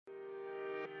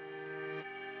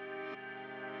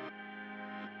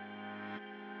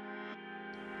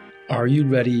Are you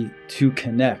ready to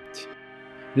connect?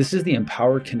 This is the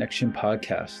Empowered Connection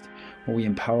podcast, where we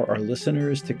empower our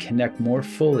listeners to connect more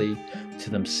fully to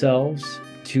themselves,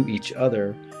 to each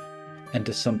other, and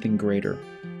to something greater.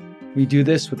 We do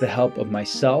this with the help of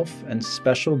myself and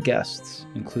special guests,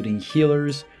 including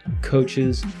healers,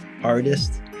 coaches,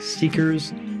 artists, seekers,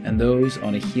 and those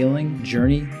on a healing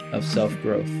journey of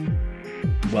self-growth.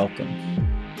 Welcome.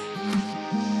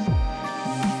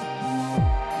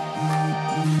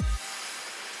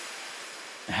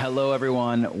 Hello,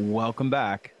 everyone. Welcome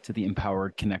back to the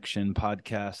Empowered Connection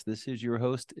podcast. This is your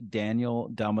host, Daniel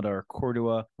Damodar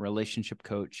Cordua, relationship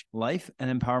coach, life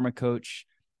and empowerment coach,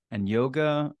 and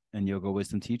yoga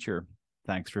wisdom teacher.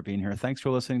 Thanks for being here. Thanks for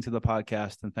listening to the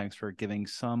podcast, and thanks for giving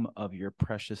some of your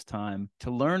precious time to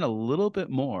learn a little bit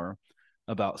more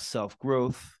about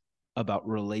self-growth, about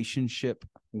relationship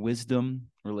wisdom,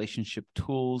 relationship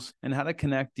tools, and how to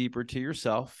connect deeper to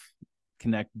yourself,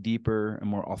 connect deeper and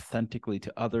more authentically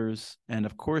to others, and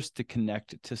of course, to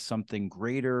connect to something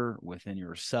greater within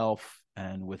yourself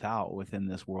and within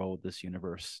this world, this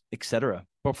universe, etc.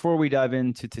 Before we dive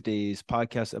into today's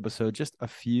podcast episode, just a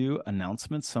few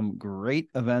announcements, some great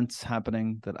events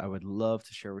happening that I would love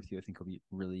to share with you. I think you'll be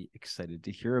really excited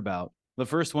to hear about. The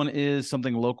first one is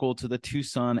something local to the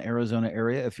Tucson, Arizona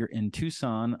area. If you're in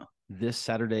Tucson, this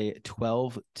Saturday,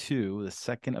 12/2, the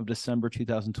 2nd of December,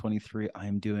 2023, I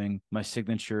am doing my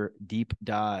signature deep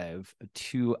dive, a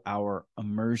 2-hour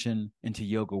immersion into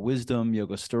yoga wisdom,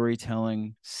 yoga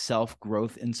storytelling,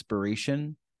 self-growth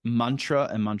inspiration, mantra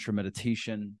and mantra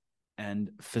meditation, and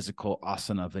physical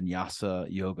asana vinyasa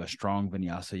yoga, strong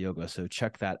vinyasa yoga. So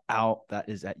check that out. That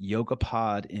is at Yoga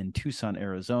Pod in Tucson,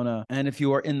 Arizona. And if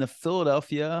you are in the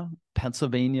Philadelphia,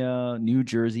 Pennsylvania, New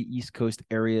Jersey, East Coast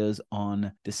areas,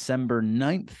 on December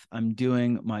 9th, I'm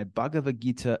doing my Bhagavad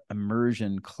Gita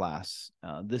immersion class.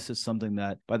 This is something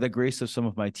that, by the grace of some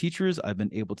of my teachers, I've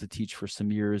been able to teach for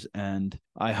some years. And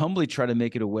I humbly try to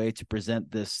make it a way to present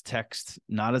this text,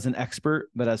 not as an expert,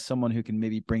 but as someone who can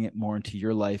maybe bring it more into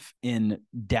your life in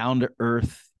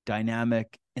down-to-earth,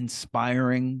 dynamic,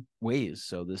 inspiring ways.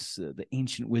 So this the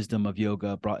ancient wisdom of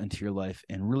yoga brought into your life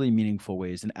in really meaningful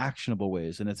ways and actionable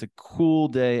ways. And it's a cool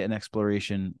day and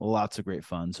exploration, lots of great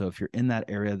fun. So if you're in that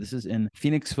area, this is in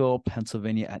Phoenixville,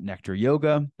 Pennsylvania at Nectar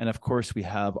Yoga. And of course, we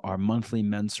have our monthly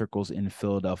men's circles in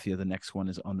Philadelphia. The next one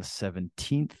is on the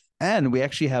 17th. And we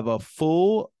actually have a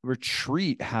full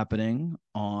retreat happening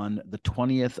on the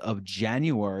 20th of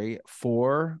January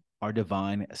for our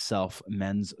Divine Self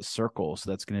Men's Circle. So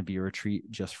that's going to be a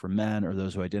retreat just for men, or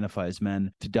those who identify as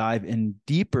men, to dive in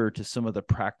deeper to some of the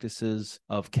practices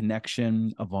of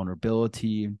connection, of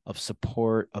vulnerability, of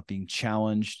support, of being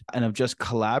challenged, and of just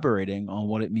collaborating on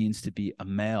what it means to be a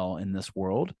male in this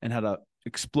world, and how to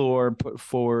explore and put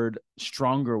forward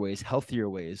stronger ways, healthier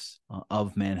ways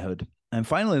of manhood. And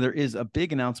finally, there is a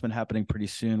big announcement happening pretty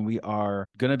soon. We are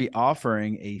going to be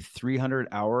offering a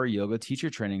 300-hour yoga teacher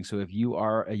training. So if you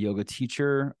are a yoga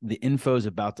teacher, all the info is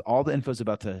about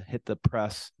to hit the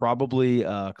press probably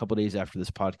a couple of days after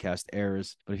this podcast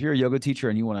airs. But if you're a yoga teacher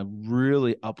and you want to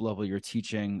really up-level your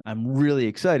teaching, I'm really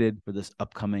excited for this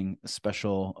upcoming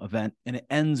special event. And it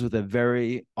ends with a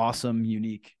very awesome,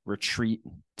 unique retreat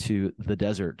to the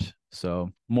desert.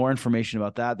 So more information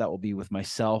about that will be with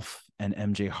myself and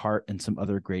MJ Hart and some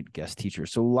other great guest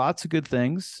teachers. So lots of good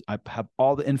things. I have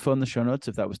all the info in the show notes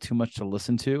if that was too much to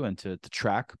listen to and to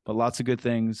track, but lots of good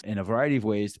things in a variety of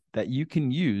ways that you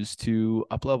can use to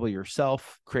uplevel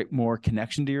yourself, create more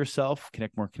connection to yourself,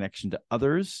 connect more connection to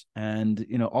others, and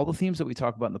all the themes that we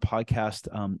talk about in the podcast,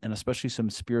 and especially some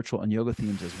spiritual and yoga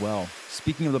themes as well.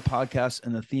 Speaking of the podcast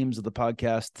and the themes of the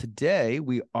podcast, today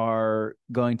we are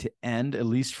going to end, at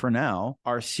least for now,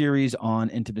 our series on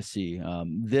intimacy.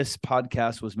 This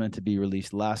podcast was meant to be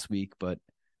released last week, but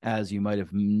as you might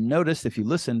have noticed if you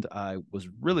listened, I was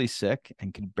really sick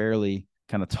and could barely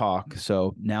kind of talk.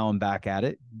 So now I'm back at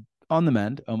it, on the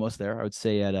mend, almost there. I would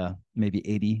say at maybe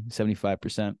 80,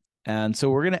 75%. And so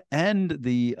we're going to end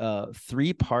the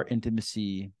 3-part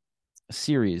intimacy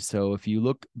series. So if you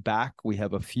look back, we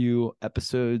have a few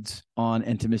episodes on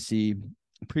intimacy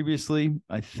previously.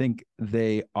 I think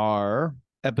they are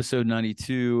episode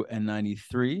 92 and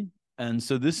 93. And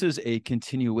so this is a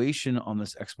continuation on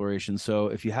this exploration. So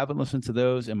if you haven't listened to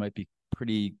those, it might be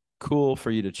pretty cool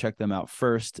for you to check them out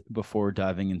first before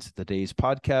diving into today's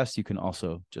podcast. You can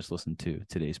also just listen to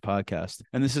today's podcast.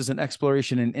 And this is an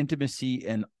exploration in intimacy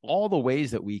and all the ways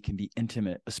that we can be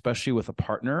intimate, especially with a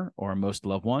partner or a most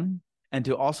loved one, and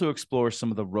to also explore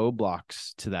some of the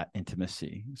roadblocks to that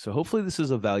intimacy. So hopefully this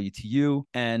is of value to you.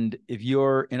 And if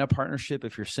you're in a partnership,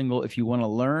 if you're single, if you want to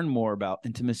learn more about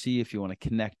intimacy, if you want to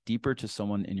connect deeper to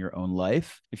someone in your own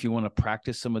life, if you want to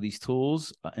practice some of these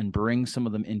tools and bring some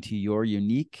of them into your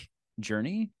unique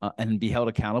journey and be held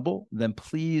accountable, then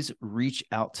please reach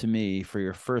out to me for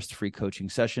your first free coaching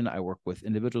session. I work with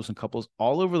individuals and couples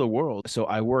all over the world. So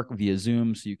I work via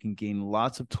Zoom, so you can gain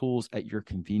lots of tools at your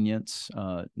convenience,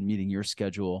 meeting your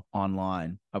schedule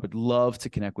online. I would love to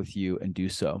connect with you and do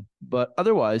so. But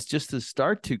otherwise, just to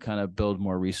start to kind of build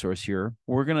more resource here,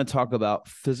 we're going to talk about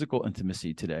physical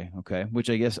intimacy today, okay? Which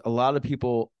I guess a lot of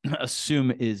people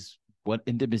assume is what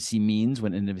intimacy means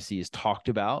when intimacy is talked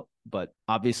about. But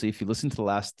obviously, if you listen to the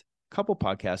last couple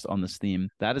podcasts on this theme,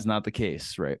 that is not the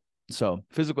case, right? So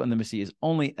physical intimacy is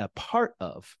only a part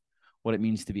of what it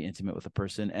means to be intimate with a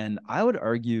person. And I would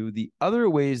argue the other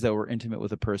ways that we're intimate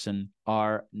with a person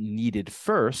are needed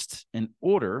first in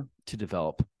order to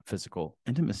develop physical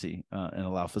intimacy and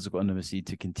allow physical intimacy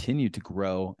to continue to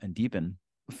grow and deepen.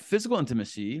 Physical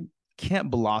intimacy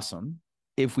can't blossom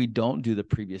if we don't do the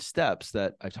previous steps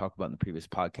that I talked about in the previous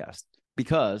podcast,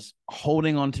 because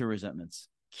holding on to resentments,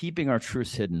 keeping our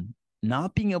truths hidden,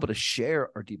 not being able to share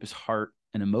our deepest heart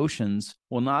and emotions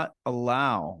will not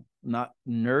allow, not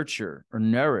nurture or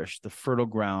nourish the fertile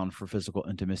ground for physical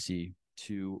intimacy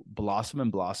to blossom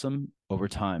and blossom over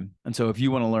time. And so if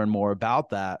you want to learn more about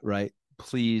that, right,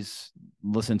 please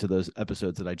listen to those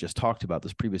episodes that I just talked about,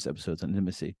 those previous episodes on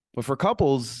intimacy. But for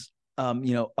couples,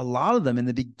 a lot of them in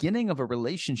the beginning of a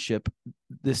relationship,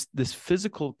 this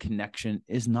physical connection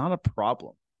is not a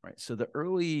problem, right? So the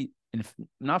early,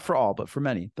 not for all, but for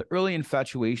many, the early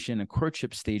infatuation and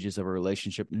courtship stages of a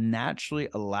relationship naturally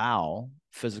allow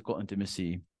physical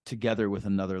intimacy together with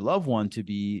another loved one to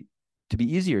be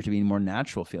easier, to be more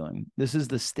natural feeling. This is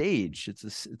the stage.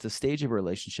 It's a stage of a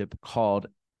relationship called,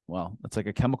 well, it's like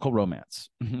a chemical romance,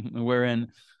 wherein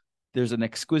there's an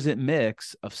exquisite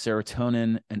mix of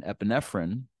serotonin and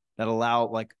epinephrine that allow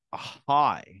like a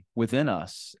high within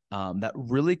us that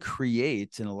really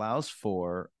creates and allows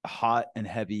for hot and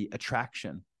heavy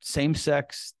attraction. Same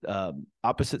sex,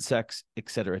 opposite sex,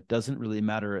 etc. It doesn't really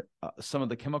matter. Some of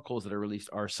the chemicals that are released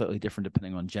are slightly different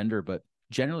depending on gender, but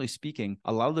generally speaking,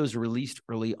 a lot of those are released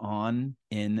early on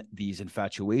in these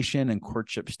infatuation and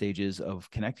courtship stages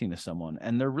of connecting to someone.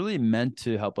 And they're really meant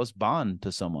to help us bond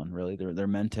to someone, really. They're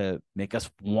meant to make us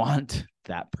want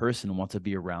that person, want to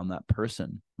be around that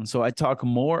person. And so I talk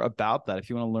more about that. If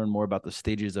you want to learn more about the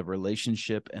stages of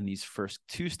relationship and these first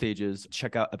two stages,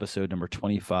 check out episode number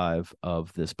 25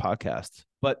 of this podcast.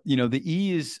 But, the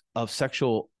ease of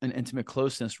sexual and intimate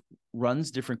closeness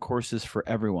runs different courses for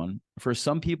everyone. For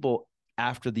some people,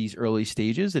 after these early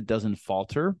stages, it doesn't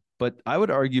falter. But I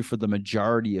would argue for the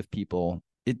majority of people,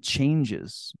 it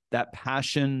changes. That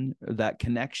passion, that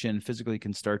connection physically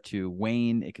can start to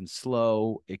wane. It can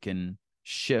slow. It can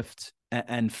shift.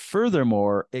 And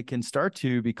furthermore, it can start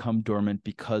to become dormant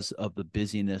because of the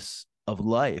busyness of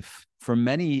life. For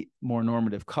many more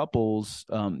normative couples,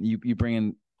 you bring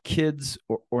in kids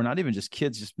or not even just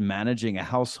kids, just managing a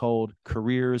household,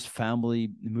 careers,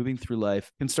 family, moving through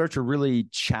life can start to really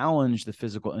challenge the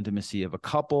physical intimacy of a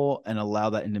couple and allow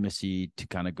that intimacy to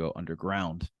kind of go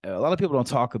underground. A lot of people don't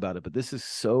talk about it, but this is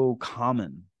so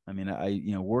common. I mean,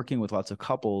 working with lots of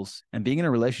couples and being in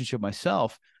a relationship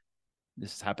myself,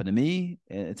 this has happened to me.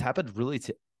 It's happened really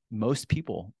to most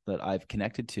people that I've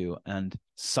connected to. And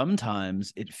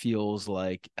sometimes it feels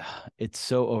like it's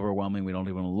so overwhelming, we don't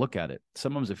even look at it.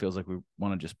 Sometimes it feels like we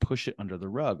want to just push it under the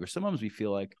rug, or sometimes we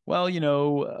feel like, well,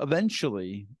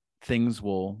 eventually things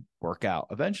will work out.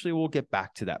 Eventually we'll get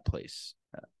back to that place,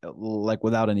 like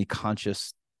without any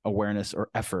conscious awareness or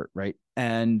effort, right?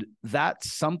 And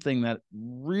that's something that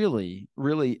really,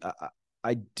 really,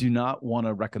 I do not want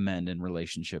to recommend in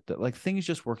relationship, that like things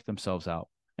just work themselves out.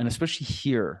 And especially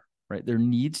here, right, there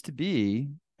needs to be,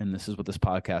 and this is what this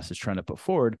podcast is trying to put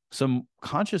forward, some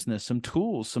consciousness, some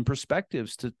tools, some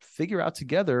perspectives to figure out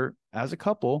together as a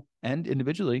couple and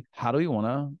individually, how do we want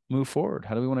to move forward?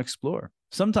 How do we want to explore?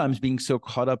 Sometimes being so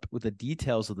caught up with the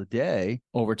details of the day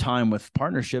over time with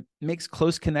partnership makes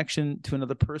close connection to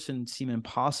another person seem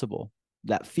impossible.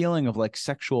 That feeling of like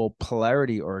sexual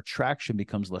polarity or attraction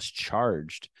becomes less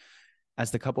charged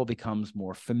as the couple becomes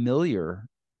more familiar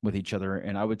with each other,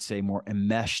 and I would say more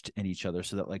enmeshed in each other,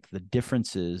 so that like the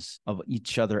differences of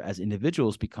each other as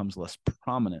individuals becomes less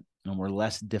prominent and we're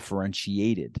less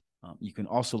differentiated. You can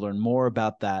also learn more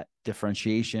about that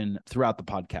differentiation throughout the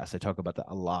podcast. I talk about that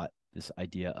a lot, this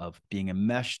idea of being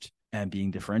enmeshed and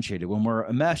being differentiated. When we're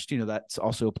enmeshed, that's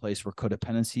also a place where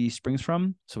codependency springs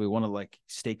from. So we want to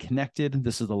stay connected.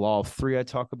 This is the law of three I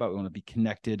talk about. We want to be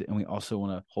connected, and we also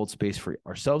want to hold space for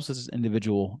ourselves as an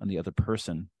individual and the other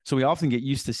person. So we often get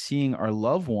used to seeing our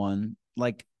loved one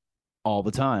all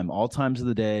the time, all times of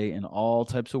the day, in all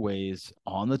types of ways,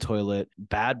 on the toilet,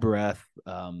 bad breath,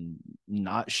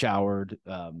 not showered,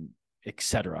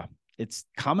 etc. It's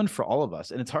common for all of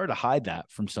us, and it's hard to hide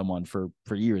that from someone for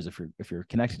years. If you're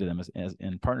connected to them as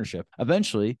in partnership,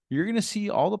 eventually you're going to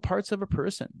see all the parts of a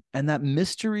person, and that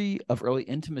mystery of early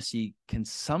intimacy can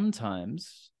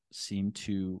sometimes seem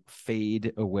to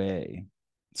fade away.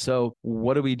 So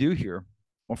what do we do here?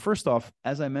 Well, first off,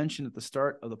 as I mentioned at the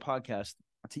start of the podcast,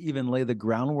 to even lay the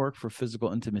groundwork for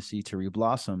physical intimacy to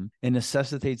reblossom, it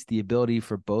necessitates the ability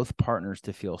for both partners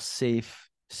to feel safe,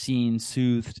 seen,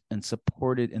 soothed, and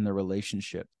supported in the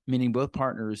relationship, meaning both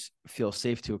partners feel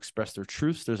safe to express their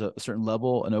truths. There's a certain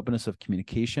level and openness of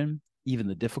communication, even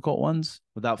the difficult ones,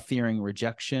 without fearing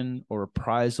rejection or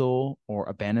reprisal or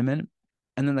abandonment.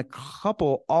 And then the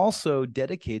couple also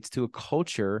dedicates to a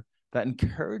culture that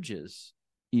encourages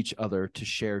each other to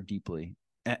share deeply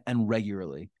and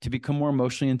regularly, to become more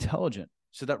emotionally intelligent,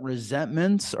 so that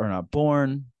resentments are not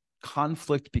born,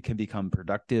 conflict can become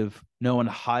productive, no one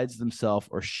hides themselves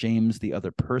or shames the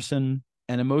other person,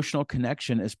 and emotional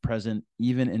connection is present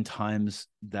even in times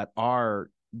that are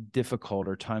difficult,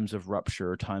 or times of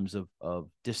rupture, or times of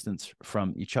distance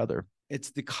from each other.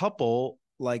 It's the couple,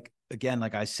 like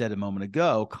I said a moment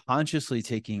ago, consciously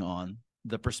taking on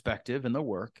the perspective and the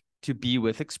work to be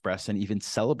with, express, and even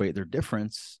celebrate their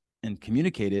difference and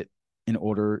communicate it in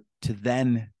order to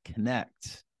then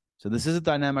connect. So this is a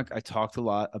dynamic I talked a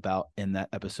lot about in that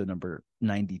episode number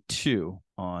 92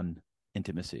 on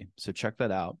intimacy. So check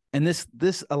that out. And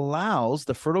this allows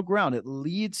the fertile ground. It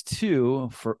leads to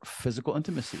for physical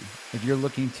intimacy. If you're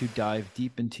looking to dive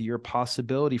deep into your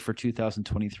possibility for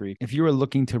 2023, if you are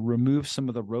looking to remove some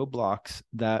of the roadblocks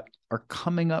that are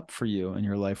coming up for you in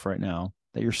your life right now,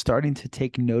 that you're starting to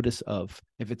take notice of,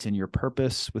 if it's in your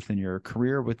purpose, within your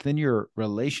career, within your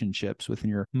relationships, within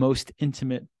your most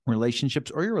intimate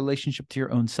relationships, or your relationship to your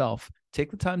own self,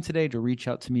 take the time today to reach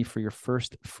out to me for your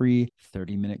first free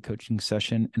 30-minute coaching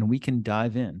session, and we can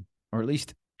dive in, or at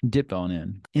least dip on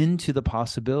in, into the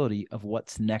possibility of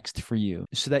what's next for you,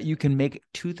 so that you can make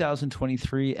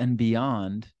 2023 and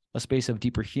beyond a space of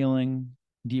deeper healing,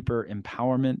 deeper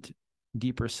empowerment,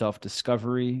 deeper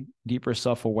self-discovery, deeper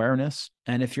self-awareness.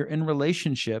 And if you're in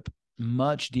relationship,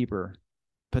 much deeper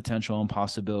potential and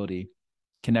possibility,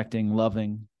 connecting,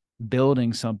 loving,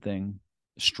 building something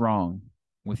strong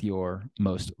with your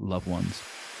most loved ones.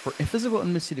 For physical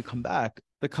intimacy to come back,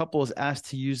 the couple is asked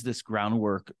to use this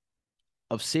groundwork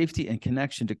of safety and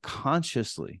connection to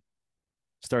consciously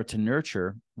start to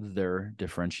nurture their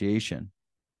differentiation,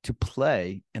 to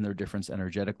play in their difference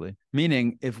energetically.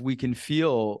 Meaning, if we can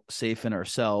feel safe in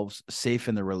ourselves, safe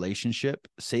in the relationship,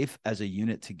 safe as a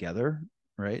unit together,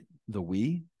 right?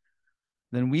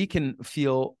 Then we can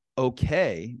feel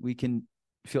okay. We can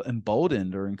feel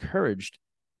emboldened or encouraged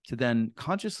to then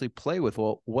consciously play with,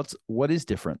 well, what is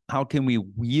different? How can we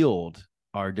wield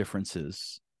our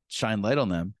differences, shine light on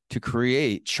them to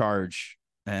create charge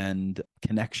and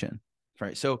connection,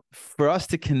 right? So for us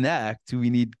to connect,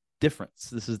 we need difference.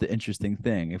 This is the interesting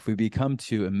thing. If we become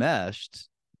too enmeshed,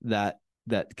 that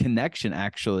connection,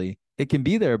 actually, it can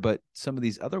be there, but some of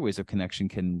these other ways of connection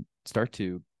can start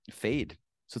to fade.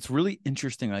 So it's a really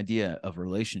interesting idea of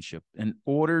relationship. In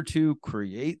order to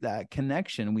create that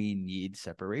connection, we need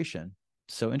separation.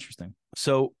 So interesting.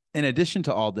 So in addition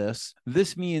to all this,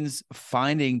 this means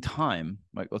finding time.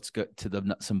 Like, let's get to the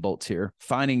nuts and bolts here.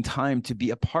 Finding time to be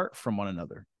apart from one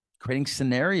another. Creating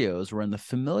scenarios wherein the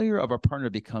familiar of our partner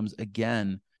becomes,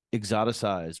 again,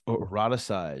 exoticized or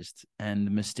eroticized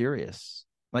and mysterious.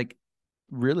 Like,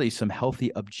 really, some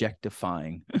healthy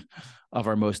objectifying of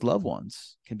our most loved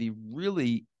ones can be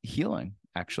really healing,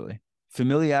 actually.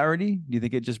 Familiarity, do you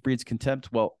think it just breeds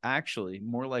contempt? Well, actually,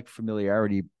 more like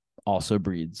familiarity also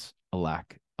breeds a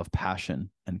lack of passion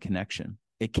and connection.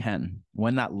 It can,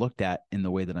 when not looked at in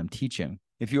the way that I'm teaching.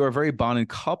 If you are a very bonded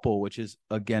couple, which is,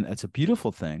 again, it's a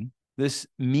beautiful thing, this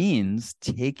means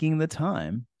taking the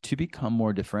time to become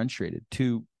more differentiated,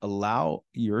 to allow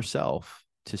yourself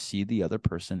to see the other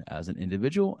person as an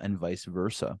individual and vice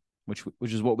versa, which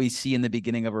is what we see in the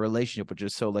beginning of a relationship, which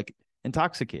is so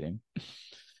intoxicating.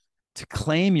 To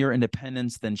claim your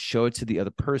independence, then show it to the other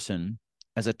person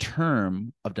as a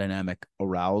term of dynamic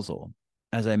arousal.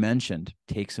 As I mentioned,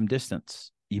 take some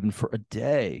distance, even for a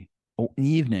day, or an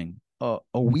evening,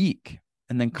 a week,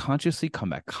 and then consciously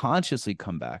come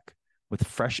back with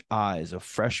fresh eyes, a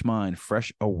fresh mind,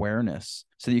 fresh awareness,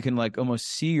 so that you can like almost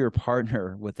see your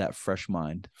partner with that fresh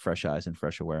mind, fresh eyes, and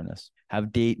fresh awareness.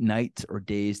 Have date nights or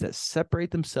days that separate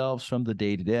themselves from the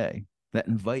day to day, that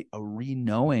invite a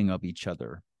re-knowing of each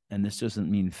other. And this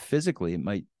doesn't mean physically, it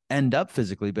might end up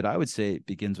physically, but I would say it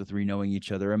begins with re-knowing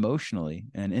each other emotionally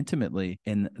and intimately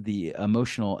in the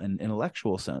emotional and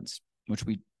intellectual sense, which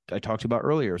I talked about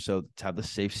earlier. So to have the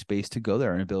safe space to go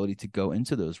there and ability to go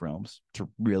into those realms, to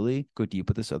really go deep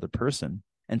with this other person,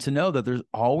 and to know that there's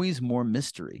always more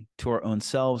mystery to our own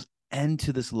selves and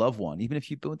to this loved one. Even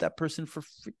if you've been with that person for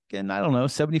freaking, I don't know,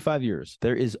 75 years,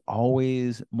 there is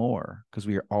always more, because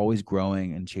we are always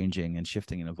growing and changing and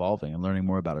shifting and evolving and learning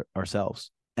more about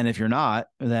ourselves. And if you're not,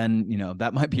 then,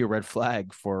 that might be a red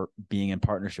flag for being in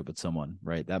partnership with someone,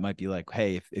 right? That might be like,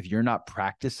 hey, if you're not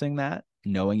practicing that,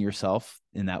 knowing yourself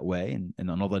in that way and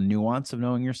on all the nuance of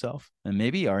knowing yourself, then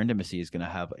maybe our intimacy is going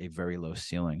to have a very low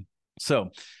ceiling.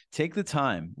 So take the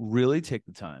time, really take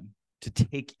the time to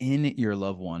take in your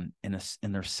loved one in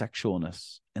their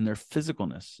sexualness, in their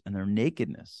physicalness, and their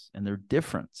nakedness, and their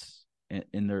difference,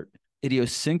 in their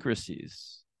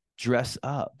idiosyncrasies. Dress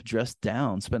up, dress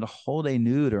down, spend a whole day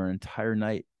nude or an entire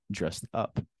night dressed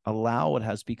up. Allow what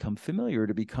has become familiar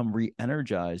to become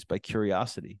re-energized by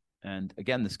curiosity. And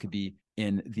again, this could be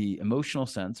in the emotional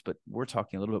sense, but we're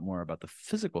talking a little bit more about the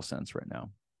physical sense right now.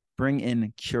 Bring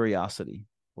in curiosity,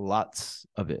 lots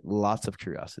of it, lots of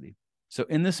curiosity. So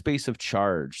in this space of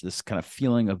charge, this kind of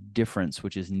feeling of difference,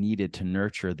 which is needed to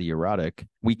nurture the erotic,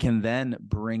 we can then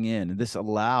bring in, this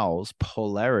allows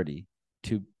polarity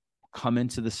to come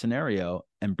into the scenario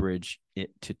and bridge it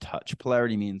to touch.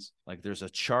 Polarity means like there's a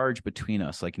charge between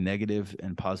us, like negative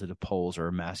and positive poles, or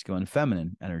masculine and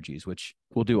feminine energies, which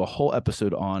we'll do a whole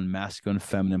episode on masculine and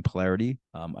feminine polarity.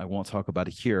 I won't talk about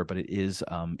it here, but it is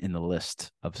in the list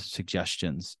of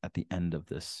suggestions at the end of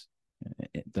this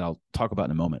that I'll talk about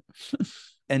in a moment.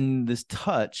 And this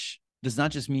touch does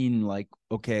not just mean like,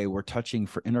 okay, we're touching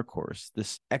for intercourse.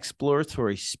 This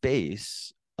exploratory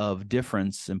space of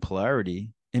difference and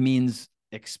polarity, it means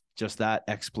just that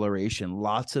exploration,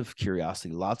 lots of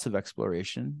curiosity, lots of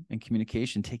exploration and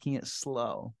communication, taking it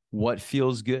slow. What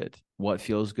feels good? What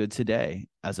feels good today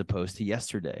as opposed to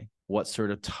yesterday? What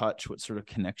sort of touch, what sort of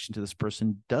connection to this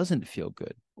person doesn't feel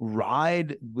good?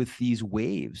 Ride with these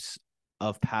waves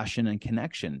of passion and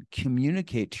connection.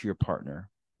 Communicate to your partner,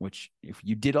 which if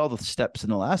you did all the steps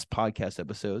in the last podcast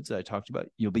episodes that I talked about,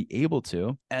 you'll be able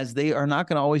to, as they are not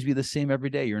going to always be the same every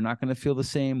day. You're not going to feel the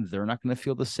same. They're not going to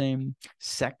feel the same.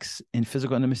 Sex and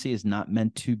physical intimacy is not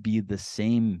meant to be the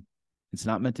same. It's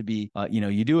not meant to be,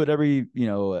 you do it every,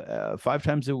 5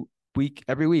 times a week,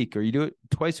 every week, or you do it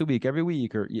twice a week, every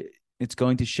week, or it's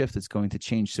going to shift. It's going to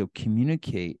change. So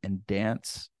communicate and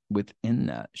dance within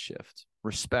that shift.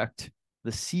 Respect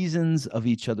the seasons of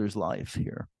each other's life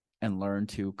here, and learn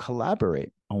to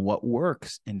collaborate on what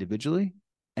works individually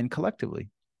and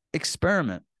collectively.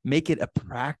 Experiment, make it a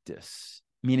practice,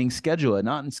 meaning schedule it,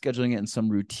 not in scheduling it in some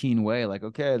routine way, like,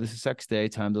 okay, this is sex day,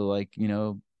 time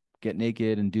to get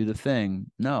naked and do the thing.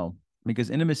 No, because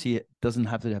intimacy doesn't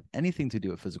have to have anything to do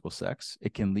with physical sex.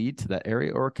 It can lead to that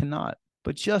area or it cannot.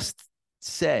 But just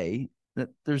say that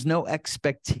there's no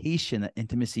expectation that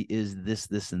intimacy is this,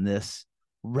 this, and this.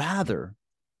 Rather,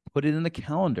 put it in the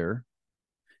calendar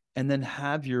and then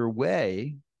have your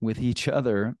way with each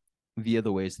other via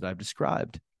the ways that I've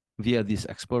described, via this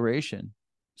exploration,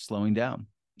 slowing down.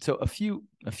 So a few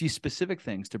specific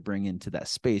things to bring into that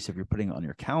space if you're putting it on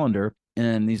your calendar.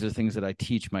 And these are things that I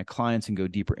teach my clients and go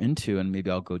deeper into, and maybe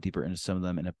I'll go deeper into some of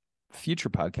them in a future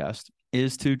podcast,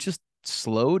 is to just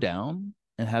slow down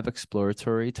and have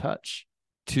exploratory touch,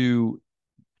 to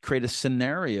create a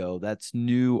scenario that's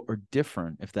new or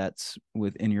different, if that's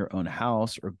within your own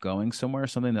house or going somewhere,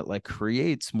 something that like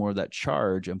creates more of that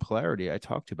charge and polarity I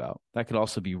talked about. That could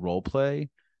also be role play.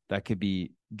 That could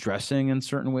be dressing in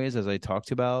certain ways, as I talked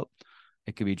about.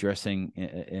 It could be dressing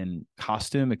in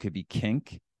costume. It could be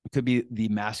kink. It could be the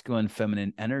masculine,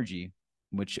 feminine energy,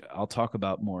 which I'll talk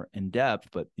about more in depth.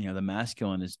 But, the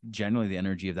masculine is generally the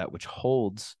energy of that which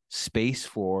holds space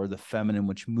for the feminine,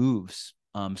 which moves.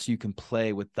 So you can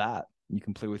play with that. You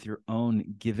can play with your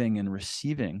own giving and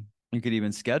receiving. You could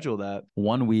even schedule that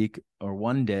 1 week or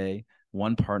 1 day,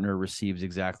 one partner receives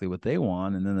exactly what they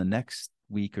want. And then the next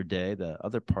week or day, the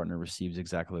other partner receives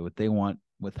exactly what they want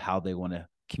with how they want to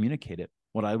communicate it.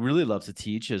 What I really love to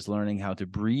teach is learning how to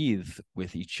breathe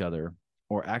with each other,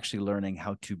 or actually learning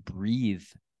how to breathe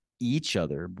each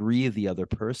other, breathe the other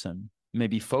person.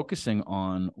 maybe focusing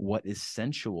on what is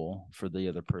sensual for the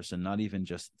other person, not even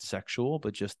just sexual,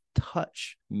 but just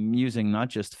touch, using not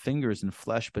just fingers and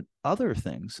flesh, but other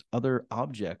things, other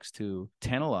objects to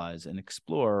tantalize and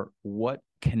explore what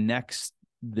connects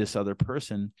this other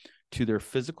person to their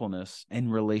physicalness in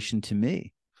relation to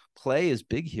me. Play is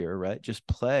big here, right? Just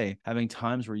play, having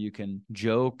times where you can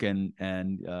joke and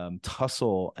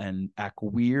tussle and act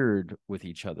weird with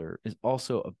each other is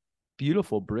also a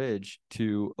beautiful bridge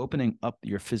to opening up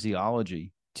your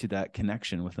physiology to that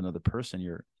connection with another person,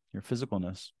 your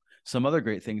physicalness. Some other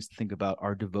great things to think about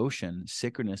are devotion,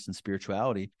 sacredness, and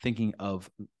spirituality, thinking of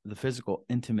the physical,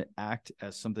 intimate act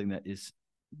as something that is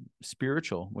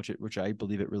spiritual, which I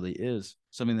believe it really is,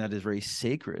 something that is very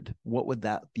sacred. What would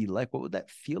that be like? What would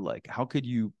that feel like? How could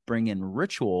you bring in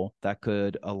ritual that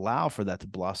could allow for that to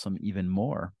blossom even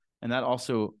more? And that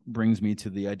also brings me to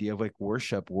the idea of like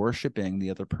worshiping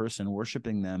the other person,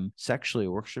 worshiping them sexually,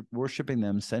 worshiping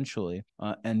them sensually,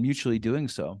 and mutually doing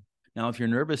so. Now, if your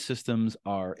nervous systems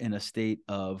are in a state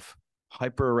of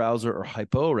hyperarousal or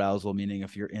hypoarousal, meaning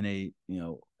if you're in a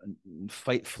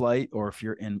fight flight, or if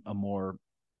you're in a more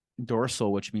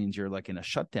dorsal, which means you're like in a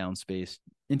shutdown space,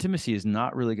 intimacy is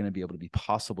not really going to be able to be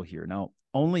possible here. Now,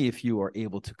 only if you are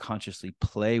able to consciously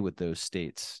play with those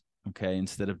states, okay,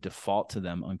 instead of default to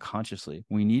them unconsciously.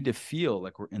 We need to feel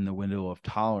like we're in the window of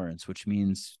tolerance, which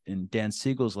means, in Dan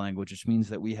Siegel's language, which means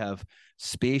that we have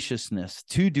spaciousness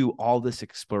to do all this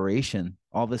exploration,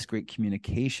 all this great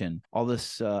communication, all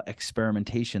this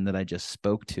experimentation that I just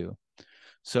spoke to.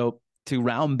 So to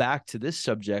round back to this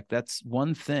subject, that's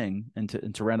one thing, and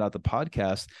to round out the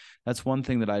podcast, that's one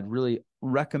thing that I'd really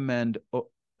recommend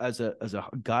as a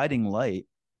guiding light,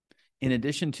 in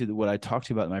addition to what I talked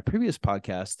about in my previous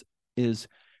podcast, is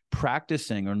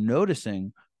practicing or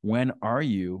noticing, when are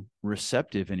you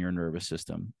receptive in your nervous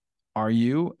system? Are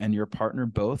you and your partner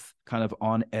both kind of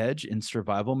on edge in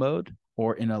survival mode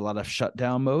or in a lot of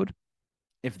shutdown mode?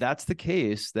 If that's the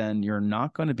case, then you're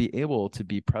not going to be able to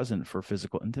be present for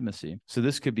physical intimacy. So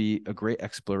this could be a great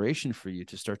exploration for you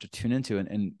to start to tune into.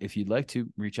 And if you'd like to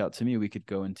reach out to me, we could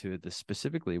go into this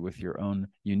specifically with your own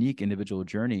unique individual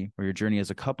journey, or your journey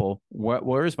as a couple.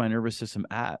 Where is my nervous system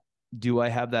at? Do I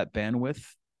have that bandwidth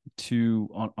to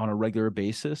on a regular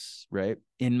basis, right,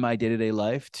 in my day-to-day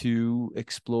life, to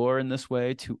explore in this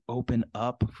way, to open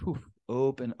up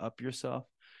yourself,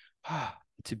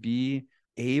 to be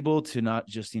able to not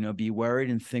just, be worried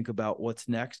and think about what's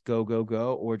next, go,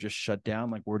 or just shut down.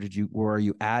 Like, where are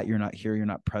you at? You're not here. You're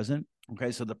not present.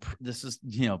 Okay. So this is,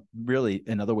 really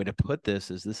another way to put this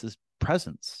is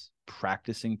presence,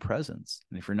 practicing presence.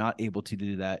 And if you're not able to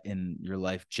do that in your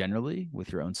life generally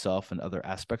with your own self and other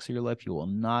aspects of your life, you will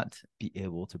not be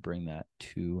able to bring that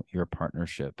to your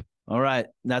partnership. All right.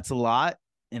 That's a lot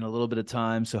in a little bit of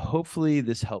time. So hopefully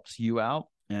this helps you out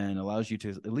and allows you to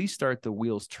at least start the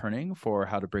wheels turning for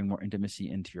how to bring more intimacy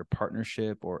into your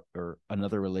partnership or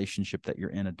another relationship that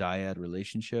you're in, a dyad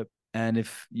relationship. And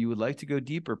if you would like to go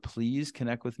deeper, please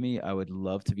connect with me. I would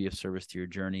love to be of service to your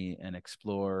journey and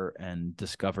explore and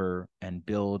discover and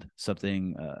build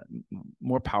something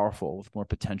more powerful, with more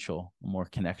potential, more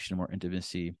connection, more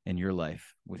intimacy in your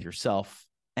life with yourself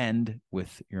and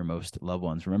with your most loved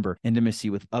ones. Remember, intimacy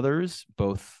with others,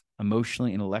 both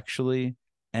emotionally, intellectually,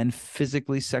 and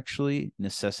physically, sexually,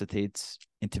 necessitates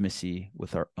intimacy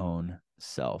with our own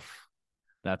self.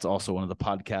 That's also one of the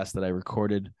podcasts that I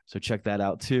recorded, so check that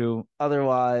out too.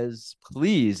 Otherwise,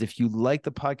 please, if you like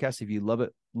the podcast, if you love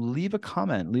it, leave a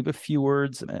comment, leave a few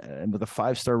words, and with a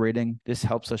 5-star rating. This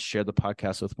helps us share the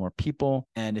podcast with more people.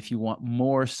 And if you want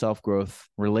more self-growth,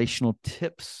 relational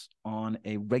tips on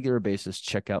a regular basis,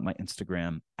 check out my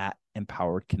Instagram at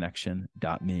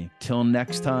empoweredconnection.me. Till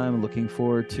next time, looking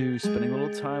forward to spending a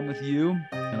little time with you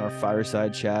in our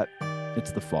fireside chat.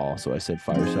 It's the fall, so I said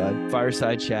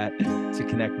fireside chat, to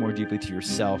connect more deeply to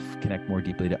yourself, connect more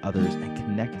deeply to others, and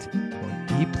connect more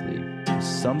deeply to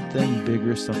something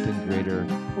bigger, something greater,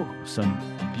 some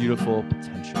beautiful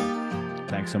potential.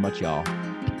 Thanks so much, y'all.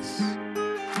 Peace.